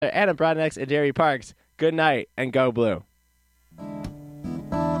Adam Broadnex and Dairy Parks. Good night and go blue.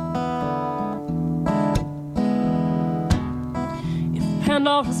 If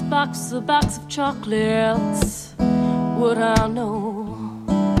Pandora's box is a box of chocolates, would I know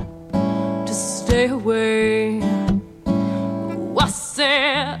to stay away? Oh, I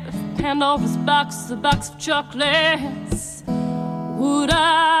said, if Pandora's box is a box of chocolates, would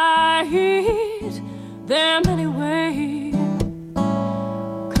I eat them anyway?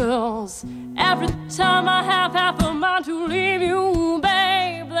 'Cause every time I have half a mind to leave you,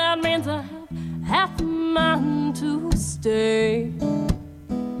 babe, that means I have half a mind to stay.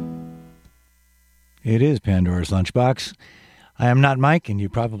 It is Pandora's Lunchbox. I am not Mike, and you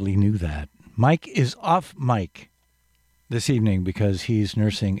probably knew that. Mike is off mic this evening because he's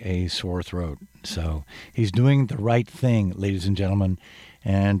nursing a sore throat. So he's doing the right thing, ladies and gentlemen.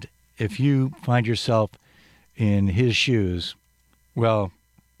 And if you find yourself in his shoes, well,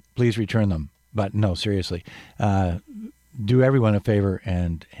 please return them. But no, seriously, do everyone a favor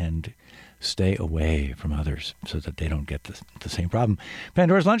and stay away from others so that they don't get the same problem.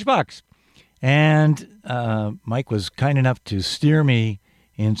 Pandora's Lunchbox. And Mike was kind enough to steer me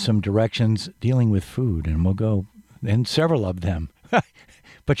in some directions dealing with food, and we'll go in several of them.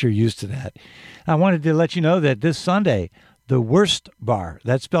 But you're used to that. I wanted to let you know that this Sunday, the Wurst Bar,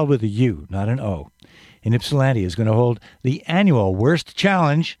 that's spelled with a U, not an O, in Ypsilanti is going to hold the annual Wurst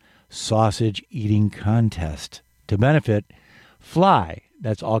Challenge sausage eating contest to benefit FLY,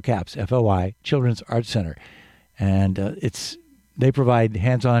 that's all caps, FLY, Children's Arts Center. And they provide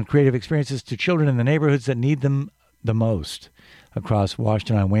hands-on creative experiences to children in the neighborhoods that need them the most across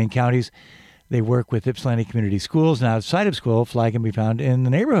Washington and Wayne counties. They work with Ypsilanti Community Schools, and outside of school, FLY can be found in the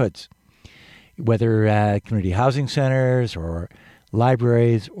neighborhoods, whether at community housing centers or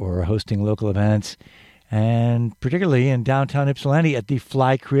libraries or hosting local events, and particularly in downtown Ypsilanti at the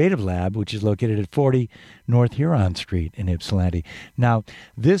FLY Creative Lab, which is located at 40 North Huron Street in Ypsilanti. Now,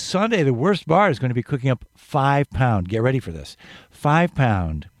 this Sunday, the Wurst Bar is going to be cooking up 5-pound, get ready for this,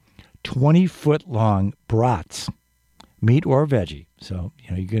 5-pound, 20-foot-long brats, meat or veggie. So,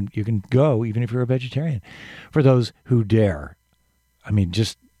 you can go even if you're a vegetarian. For those who dare, I mean,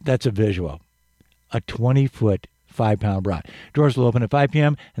 just that's a visual. A 20-foot, 5-pound brat. Doors will open at 5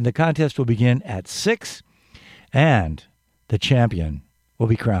 p.m., and the contest will begin at 6, and the champion will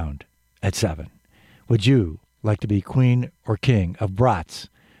be crowned at 7. Would you like to be queen or king of brats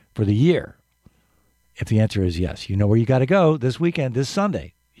for the year? If the answer is yes, you know where you got to go this weekend, this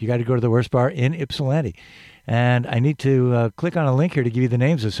Sunday. You got to go to the Wurst Bar in Ypsilanti. And I need to click on a link here to give you the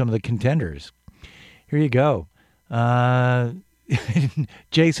names of some of the contenders. Here you go.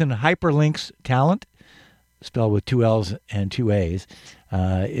 Jason Hyperlink's Talent, spelled with 2 L's and 2 A's,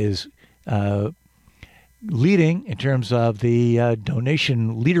 is leading in terms of the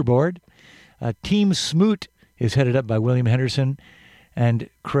donation leaderboard. Team Smoot is headed up by William Henderson, and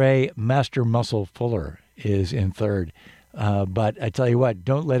Cray Master Muscle Fuller is in third. But I tell you what,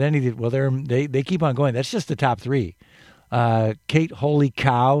 don't let any of the, they keep on going. That's just the top 3. Kate Holy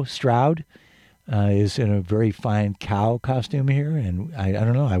Cow Stroud is in a very fine cow costume here, and I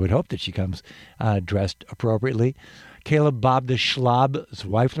don't know, I would hope that she comes dressed appropriately. Caleb Bob the Schlob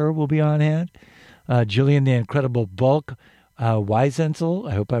Zweifler will be on hand. Jillian the Incredible Bulk Weisenzel,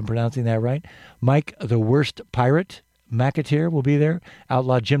 I hope I'm pronouncing that right. Mike the Worst Pirate McAteer will be there.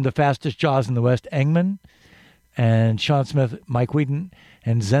 Outlaw Jim the Fastest Jaws in the West Engman. And Sean Smith, Mike Wheaton,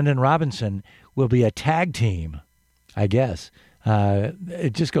 and Zendon Robinson will be a tag team, I guess.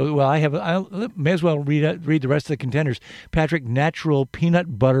 It just goes, well, I may as well read the rest of the contenders. Patrick Natural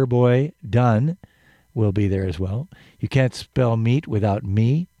Peanut Butter Boy Dunn will be there as well. You can't spell meat without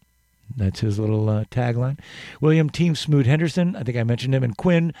me. That's his little tagline. William Team Smoot Henderson, I think I mentioned him, and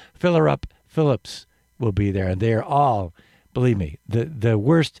Quinn Fillerup Phillips will be there. And they are all, believe me, the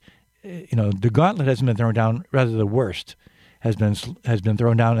worst. The gauntlet hasn't been thrown down. Rather, the worst has been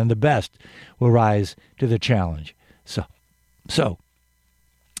thrown down, and the best will rise to the challenge. So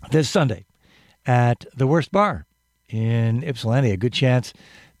this Sunday at the Wurst Bar in Ypsilanti, a good chance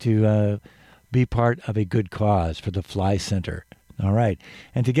to be part of a good cause for the Fly Center. All right,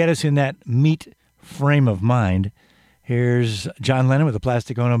 and to get us in that meat frame of mind, here's John Lennon with the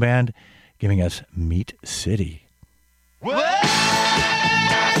Plastic Ono Band giving us Meat City.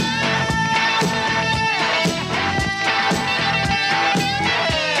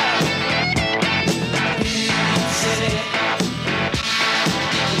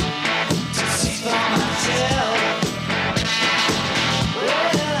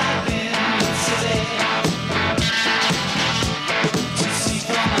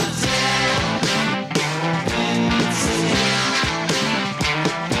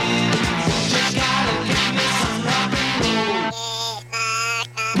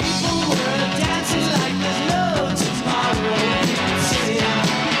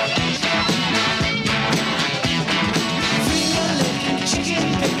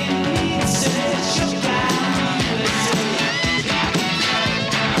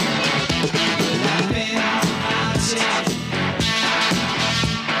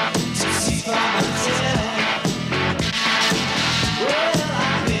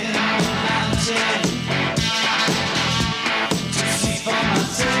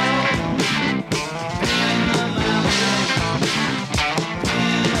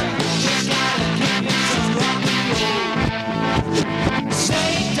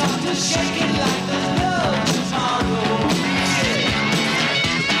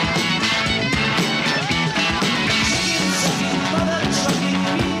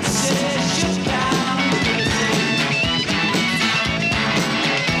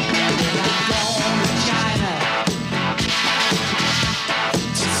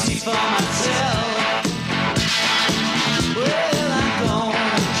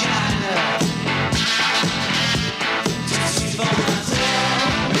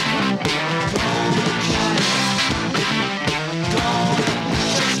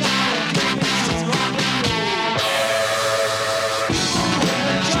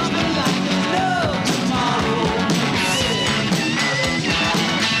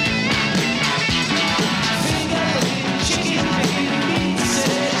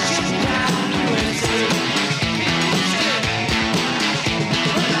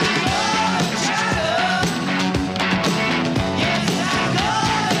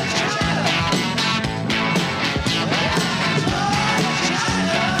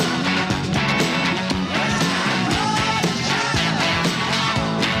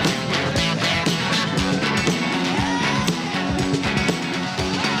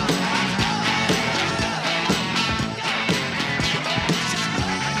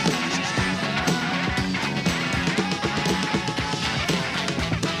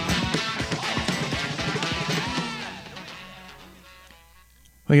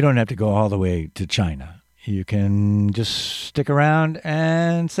 Well, you don't have to go all the way to China. You can just stick around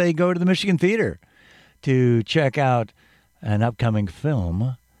and, say, go to the Michigan Theater to check out an upcoming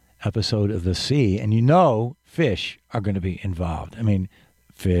film episode of The Sea. And you know fish are going to be involved. I mean,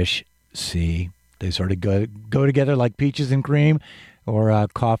 fish, sea, they sort of go together like peaches and cream or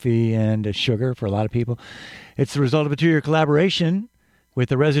coffee and sugar for a lot of people. It's the result of a 2-year collaboration with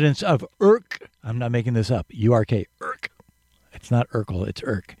the residents of Urk. I'm not making this up. U-R-K, Urk. It's not Urkel, it's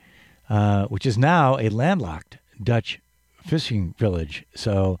Urk, which is now a landlocked Dutch fishing village.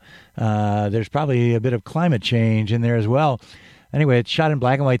 So there's probably a bit of climate change in there as well. Anyway, it's shot in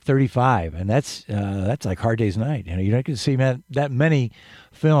black and white 35, and that's like Hard Day's Night. You know, you're not going to see that many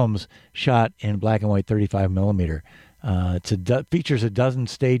films shot in black and white 35 millimeter. It features a dozen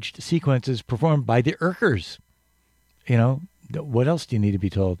staged sequences performed by the Urkers. You know, what else do you need to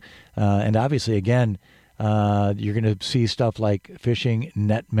be told? And obviously, again, you're going to see stuff like fishing,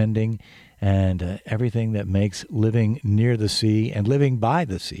 net mending, and everything that makes living near the sea and living by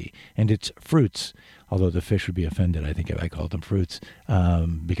the sea and its fruits. Although the fish would be offended, I think, if I called them fruits,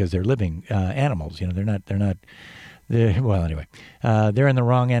 because they're living animals. You know, they're not. Well, anyway, they're in the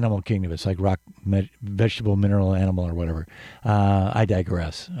wrong animal kingdom. It's like rock, vegetable, mineral, animal, or whatever. I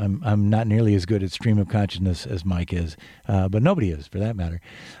digress. I'm not nearly as good at stream of consciousness as Mike is, but nobody is, for that matter.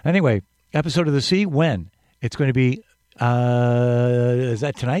 Anyway, episode of The Sea, when? It's going to be, is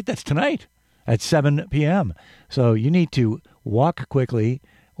that tonight? That's tonight at 7 p.m. So you need to walk quickly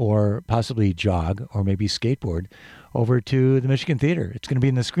or possibly jog or maybe skateboard over to the Michigan Theater. It's going to be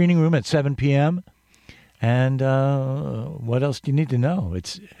in the screening room at 7 p.m., and what else do you need to know?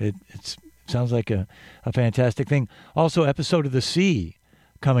 It sounds like a fantastic thing. Also, episode of The Sea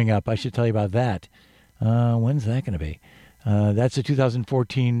coming up. I should tell you about that. When's that going to be? That's a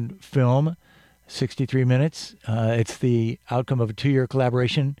 2014 film, 63 minutes. It's the outcome of a 2-year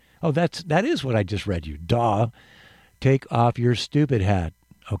collaboration. Oh, that is what I just read you. Duh. Take off your stupid hat.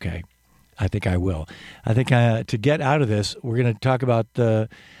 Okay. I think I will. I think to get out of this, we're going to talk about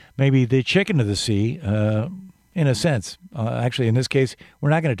maybe the chicken of the sea, in a sense. Actually, in this case, we're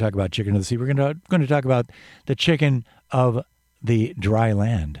not going to talk about chicken of the sea. We're going to talk about the chicken of the dry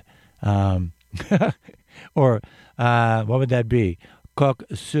land. Or what would that be? Coq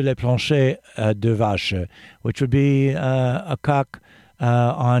sur le plancher de vache, which would be a cock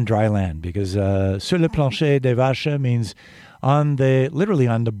on dry land, because sur le plancher de vache means literally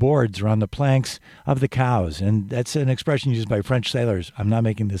on the boards or on the planks of the cows. And that's an expression used by French sailors. I'm not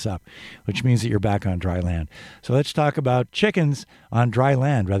making this up, which means that you're back on dry land. So let's talk about chickens on dry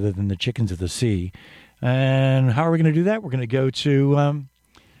land rather than the chickens of the sea. And how are we going to do that? We're going to go to,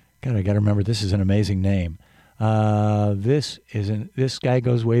 God, I got to remember, this is an amazing name. This guy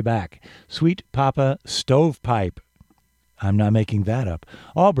goes way back. Sweet Papa Stovepipe. I'm not making that up.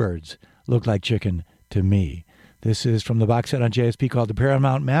 All birds look like chicken to me. This is from the box set on JSP called The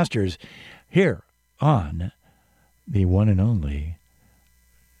Paramount Masters, here on the one and only,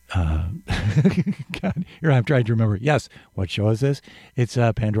 God, here I'm trying to remember. Yes, what show is this? It's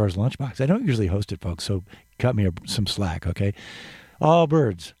Pandora's Lunchbox. I don't usually host it, folks, so cut me some slack, okay? All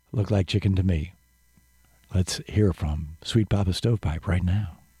birds look like chicken to me. Let's hear from Sweet Papa Stovepipe right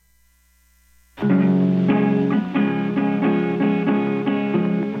now.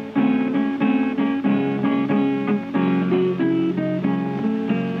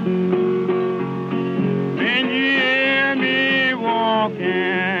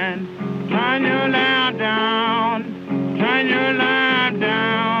 Turn your lamp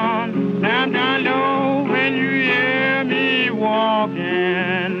down low when you hear me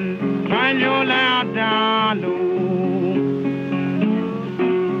walking. Turn your lamp down low.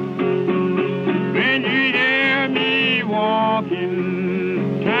 When you hear me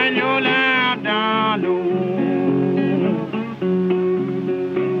walking, turn your lamp down low.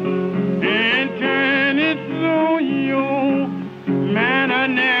 And turn it so you, man, I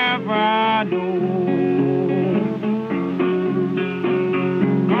never know.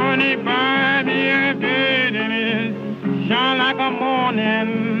 Gonna buy me a bed and it shine like a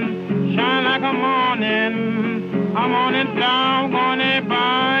morning, shine like a morning. I'm on it down, gonna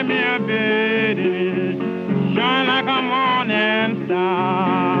buy me a bed and it shine like a morning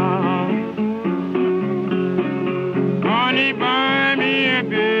star. Gonna buy me a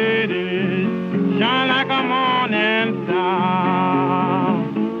bed and it shine like a morning star.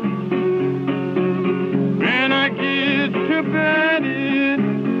 When I get to bed, it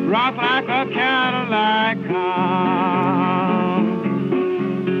rock like a Cadillac car.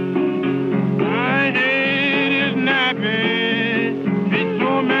 My head is nappy, it's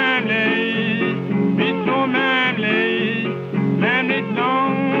so manly, man, it's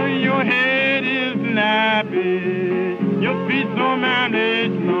long. nappy, your feet so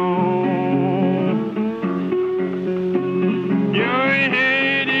managed long. Your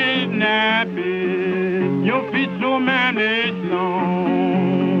head is nappy, your feet so managed long.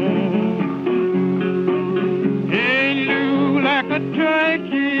 Hey, look like a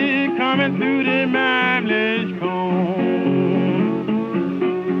turkey coming through the managed cone.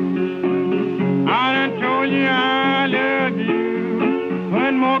 I done told you I love you.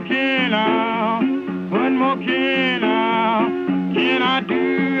 What more can I do?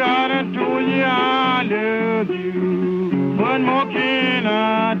 I done told you I love you. What more can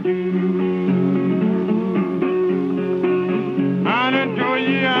I do? I done told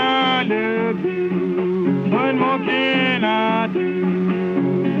you I love you. What more can I do?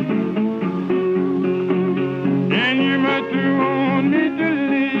 And you must want me to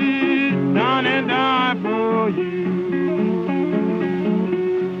live down and die for you.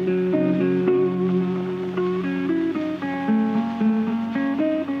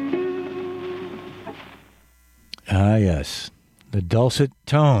 Ah, yes. The dulcet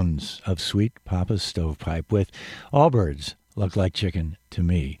tones of Sweet Papa's Stovepipe with All Birds Look Like Chicken to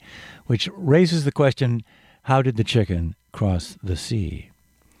Me, which raises the question, how did the chicken cross the sea?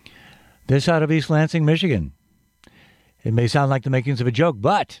 This out of East Lansing, Michigan. It may sound like the makings of a joke,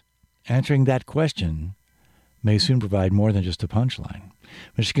 but answering that question may soon provide more than just a punchline.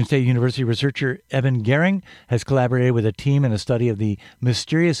 Michigan State University researcher Evan Gehring has collaborated with a team in a study of the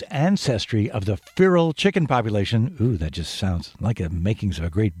mysterious ancestry of the feral chicken population. Ooh, that just sounds like the makings of a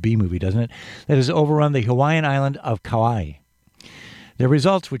great B-movie, doesn't it? That has overrun the Hawaiian island of Kauai. Their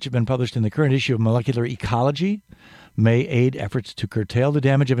results, which have been published in the current issue of Molecular Ecology, may aid efforts to curtail the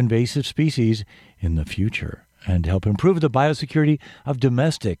damage of invasive species in the future and help improve the biosecurity of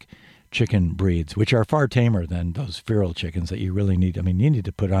domestic chicken breeds, which are far tamer than those feral chickens that you really need. I mean, you need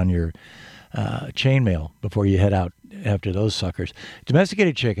to put on your chainmail before you head out after those suckers.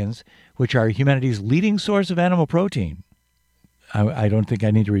 Domesticated chickens, which are humanity's leading source of animal protein. I don't think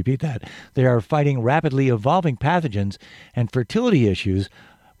I need to repeat that. They are fighting rapidly evolving pathogens and fertility issues,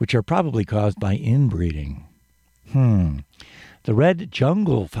 which are probably caused by inbreeding. The red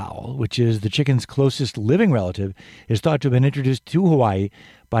jungle fowl, which is the chicken's closest living relative, is thought to have been introduced to Hawaii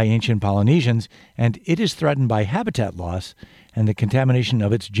by ancient Polynesians, and it is threatened by habitat loss and the contamination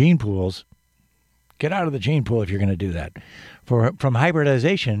of its gene pools. Get out of the gene pool if you're going to do that. From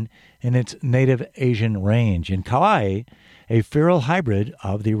hybridization in its native Asian range. In Kauai, a feral hybrid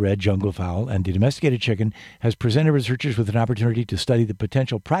of the red jungle fowl and the domesticated chicken has presented researchers with an opportunity to study the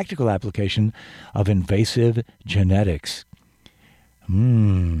potential practical application of invasive genetics.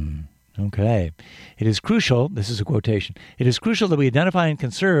 Okay. It is crucial, this is a quotation, it is crucial that we identify and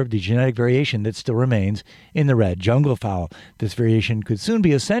conserve the genetic variation that still remains in the red jungle fowl. This variation could soon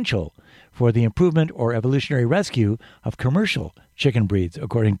be essential for the improvement or evolutionary rescue of commercial chicken breeds,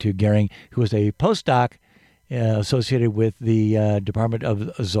 according to Gehring, who is a postdoc associated with the Department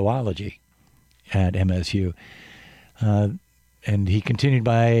of Zoology at MSU. And he continued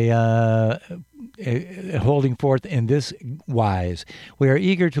by holding forth in this wise. We are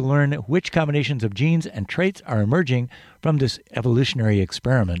eager to learn which combinations of genes and traits are emerging from this evolutionary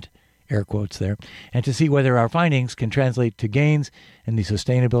experiment, air quotes there, and to see whether our findings can translate to gains in the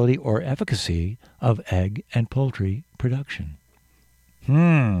sustainability or efficacy of egg and poultry production.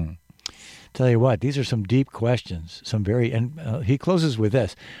 Tell you what, these are some deep questions, and he closes with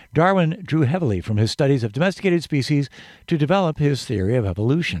this. Darwin drew heavily from his studies of domesticated species to develop his theory of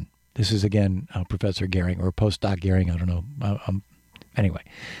evolution. This is, again, Professor Gehring, or postdoc Gehring, I don't know. Anyway,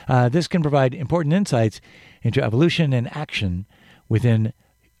 this can provide important insights into evolution and action within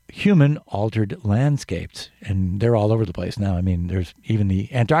human-altered landscapes. And they're all over the place now. I mean, there's even the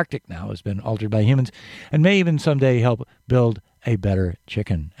Antarctic now has been altered by humans and may even someday help build a better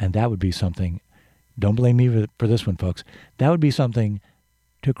chicken. And that would be something, don't blame me for this one, folks, that would be something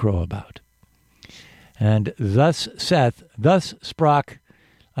to crow about. And thus sprak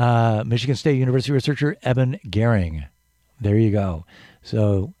Michigan State University researcher Evan Gehring. There you go.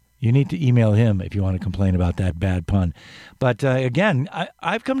 So you need to email him if you want to complain about that bad pun. But again,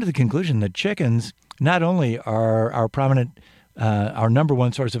 I've come to the conclusion that chickens not only are our number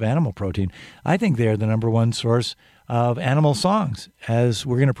one source of animal protein, I think they're the number one source of animal songs, as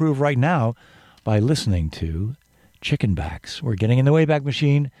we're going to prove right now by listening to Chickenbacks. We're getting in the Wayback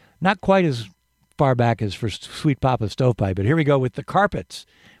Machine, not quite as far back as for Sweet Papa's Stovepipe, but here we go with the Carpets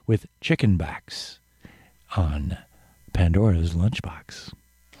with Chickenbacks on Pandora's Lunchbox.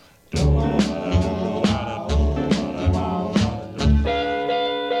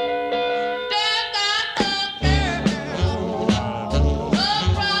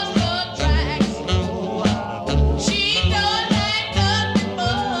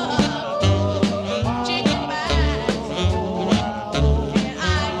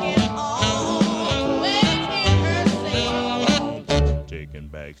 chicken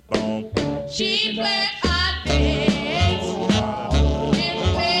backs, boom. She played hot dance.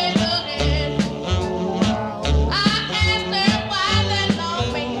 Didn't pay the rent. I asked her why that long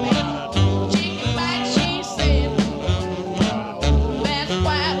baby. Chicken back, she said. That's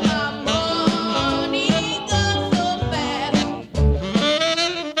why my money goes so fast.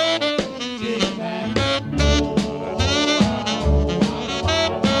 Chicken back.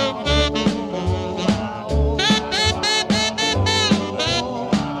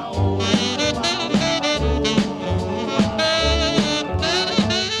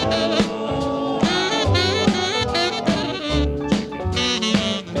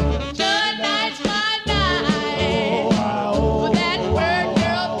 Tonight's my night for that bird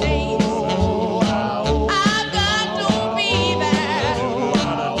girl dance. I've got to be there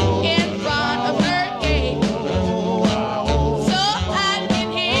in front of her gate, so I can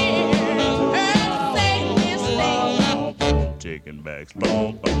hear her say this thing. Chicken backs,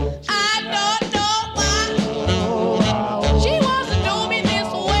 boom, boom. I don't know why she wants to do me this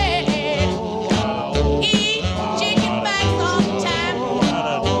way. Eat chicken backs all the time,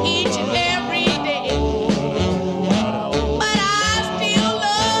 each and every day. But I still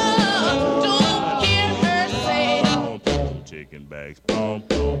love to hear her say, Chicken backs, boom,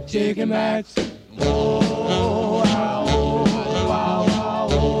 boom. Chicken backs.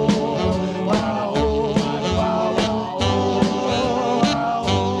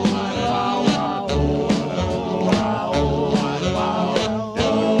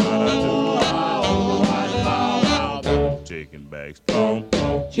 Chicken backs, boom,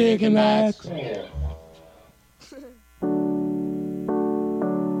 boom. Chicken backs.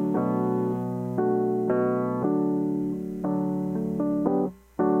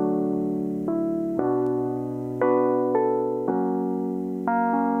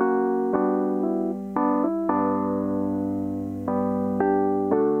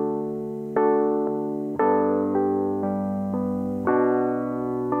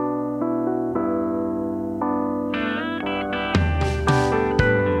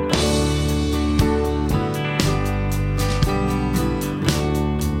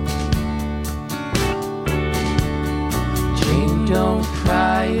 Jane, don't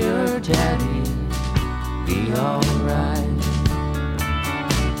cry, your daddy be alright.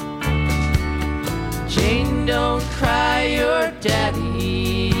 Jane, don't cry, your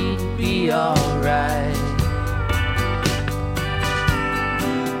daddy be alright.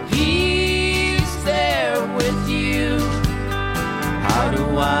 He's there with you. How do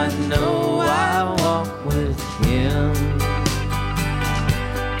I know I walk with him?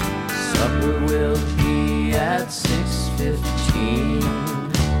 Supper will be at 6:15.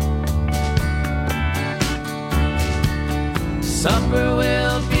 Supper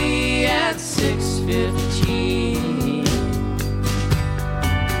will be at 6:15.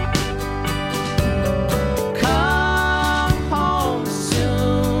 Come home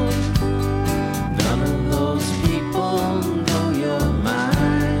soon. None of those people know you're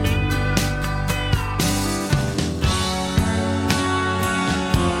mine.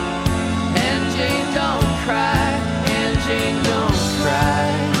 And Jane, don't cry. And Jane, don't cry.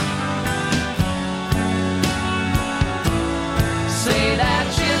 Say that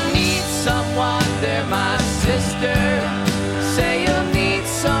you need someone, they're my sister. Say you'll need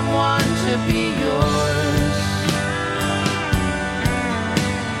someone to be yours.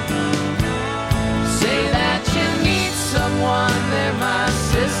 Say that you need someone, they're my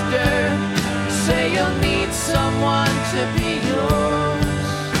sister. Say you'll need someone to be yours.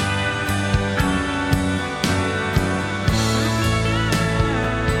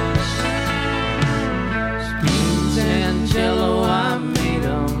 Beans and jello, I made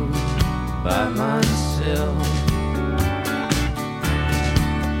 'em by myself.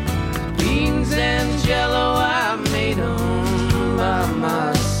 Beans and jello, I made 'em by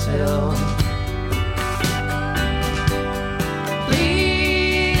myself.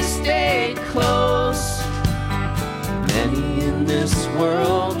 Please stay close. Many in this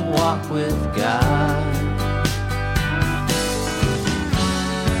world walk with God.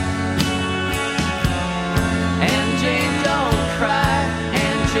 And Jane, don't cry.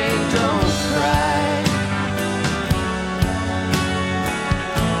 And Jane, don't cry.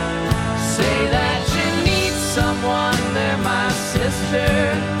 Say that you need someone, they're my sister.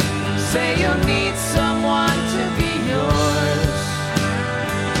 Say you'll need someone to be yours.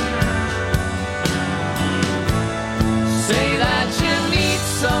 Say that you need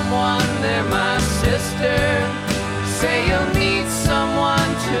someone, they're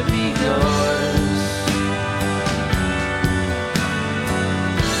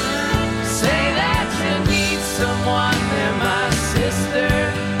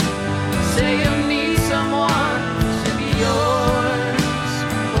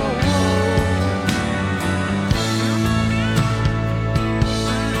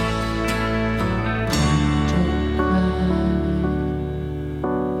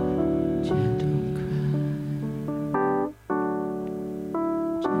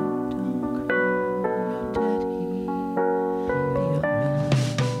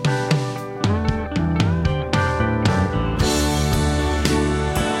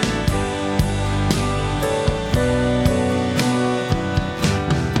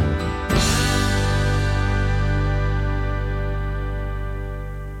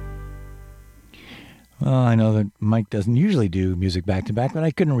I know that Mike doesn't usually do music back-to-back, but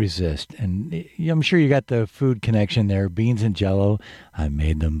I couldn't resist. And I'm sure you got the food connection there. Beans and Jell-O, I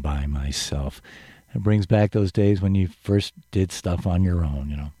made them by myself. It brings back those days when you first did stuff on your own,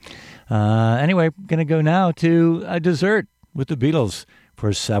 you know. Anyway, going to go now to a dessert with the Beatles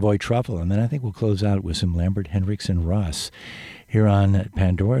for Savoy Truffle. And then I think we'll close out with some Lambert, Hendricks, and Ross here on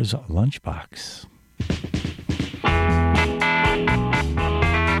Pandora's Lunchbox.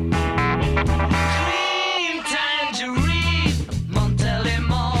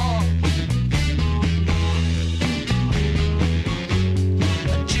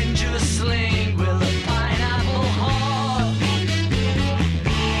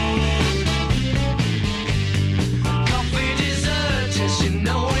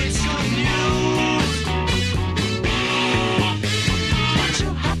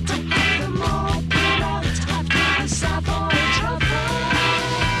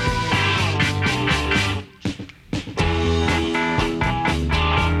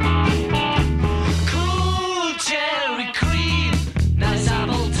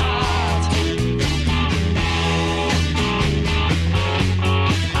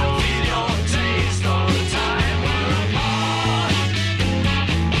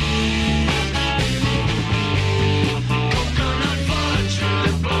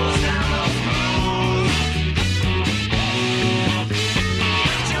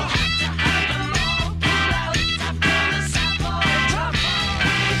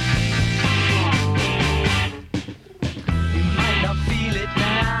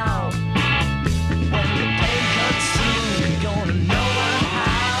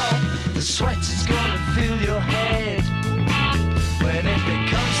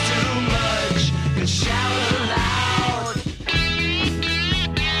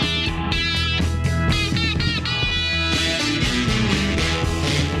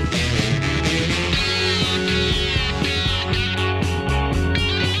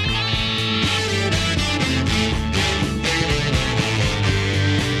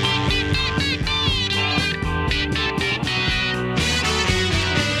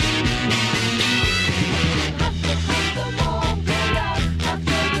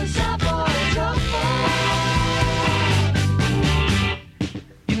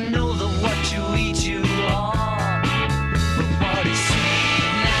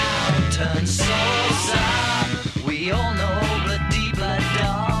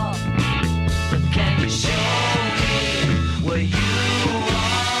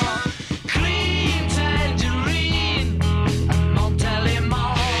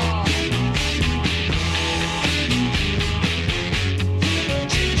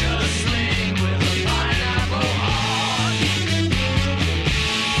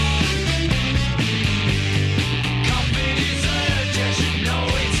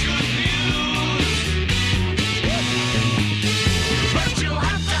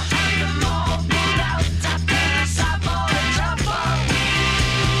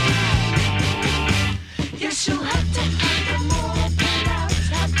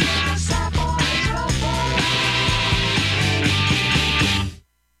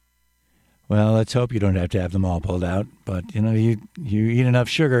 Well, let's hope you don't have to have them all pulled out. But, you know, you eat enough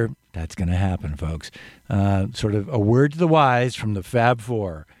sugar, that's going to happen, folks. Sort of a word to the wise from the Fab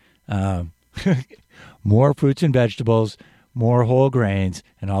Four. More fruits and vegetables, more whole grains,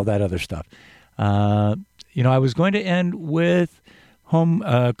 and all that other stuff. You know, I was going to end with home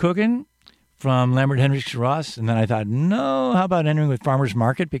cooking from Lambert, Hendricks, Ross, and then I thought, no, how about ending with Farmer's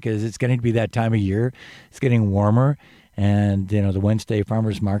Market, because it's getting to be that time of year. It's getting warmer. And, you know, the Wednesday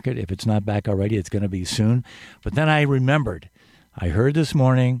Farmer's Market, if it's not back already, it's going to be soon. But then I remembered, I heard this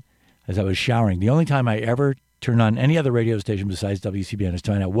morning as I was showering, the only time I ever turn on any other radio station besides WCBN is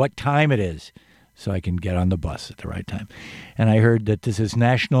to find out what time it is so I can get on the bus at the right time. And I heard that this is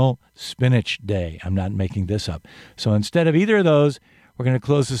National Spinach Day. I'm not making this up. So instead of either of those, we're going to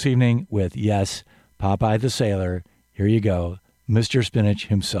close this evening with, yes, Popeye the Sailor. Here you go, Mr. Spinach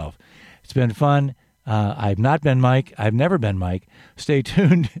himself. It's been fun. I've not been Mike. I've never been Mike. Stay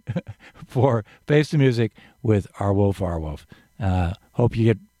tuned for Face the Music with Arwolf. Hope you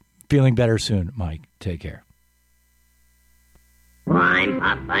get feeling better soon, Mike. Take care. I'm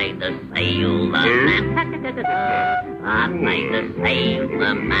Popeye the Sailor Man. Popeye the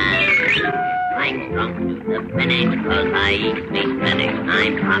Sailor Man. I'm strong to the finish, 'cause I eat me spinach.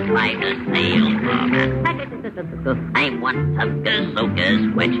 I'm Popeye the Sailor Man. I want some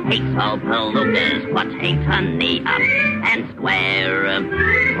gazookas, which hates all palookas, what hates honey up and square.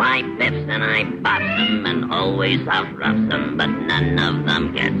 Why biffs and I bops them and always outroughs them, but none of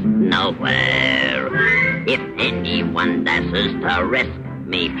them gets nowhere. If anyone dashes to risk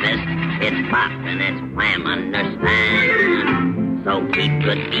me fist. It's pop and it's wham, understand? So keep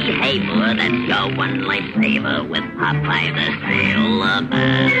good behavior, that's your one lifesaver with Popeye the Sailor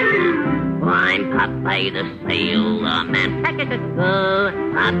Man. I'm Popeye the Sailor Man.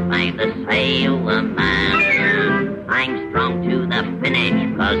 Popeye the Sailor Man. I'm strong to the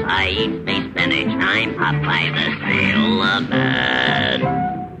finish, 'cause I eat me spinach. I'm Popeye the Sailor Man.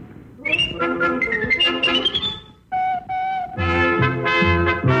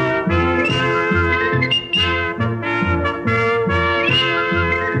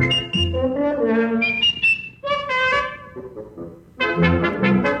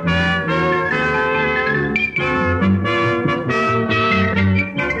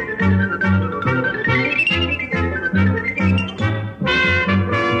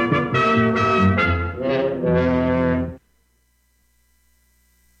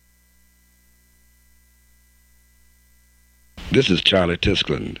 This is Charlie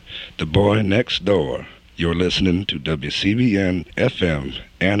Tisklin, the boy next door. You're listening to WCBN FM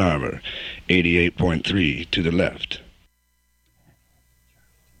Ann Arbor, 88.3 to the left.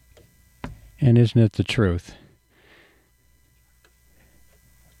 And isn't it the truth?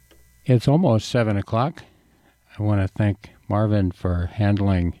 It's almost 7 o'clock. I want to thank Marvin for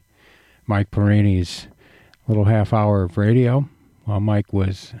handling Mike Perini's little half hour of radio while Mike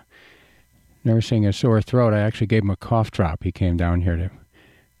was nursing a sore throat. I actually gave him a cough drop. He came down here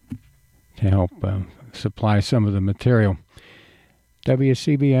to help supply some of the material.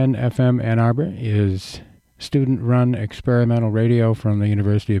 WCBN FM Ann Arbor is student-run experimental radio from the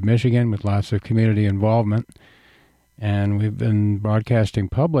University of Michigan with lots of community involvement. And we've been broadcasting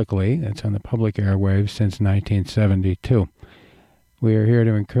publicly, that's on the public airwaves, since 1972. We are here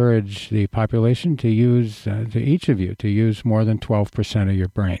to encourage the population to use, to each of you, to use more than 12% of your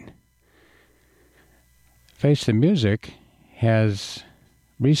brain. Face the Music has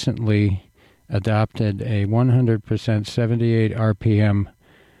recently adopted a 100% 78 RPM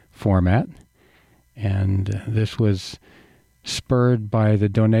format, and this was spurred by the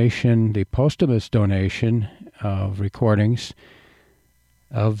donation, the posthumous donation of recordings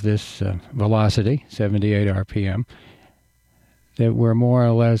of this velocity, 78 RPM, that were more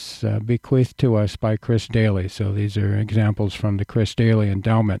or less bequeathed to us by Chris Daly. So these are examples from the Chris Daly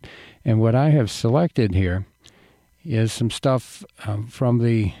Endowment. And what I have selected here is some stuff from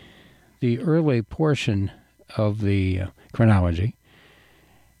the early portion of the chronology.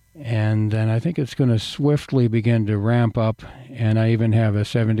 And then I think it's going to swiftly begin to ramp up, and I even have a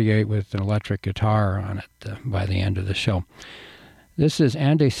 78 with an electric guitar on it by the end of the show. This is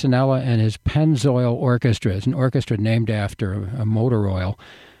Andy Sinella and his Pennzoil Orchestra. It's an orchestra named after a motor oil.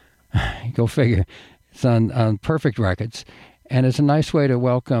 Go figure. It's on Perfect Records. And it's a nice way to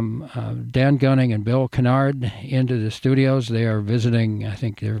welcome Dan Gunning and Bill Kennard into the studios. They are visiting, I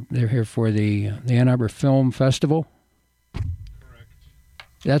think they're here for the Ann Arbor Film Festival. Correct.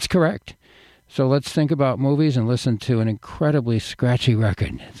 That's correct. So let's think about movies and listen to an incredibly scratchy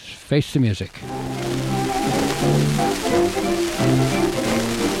record. It's Face the Music.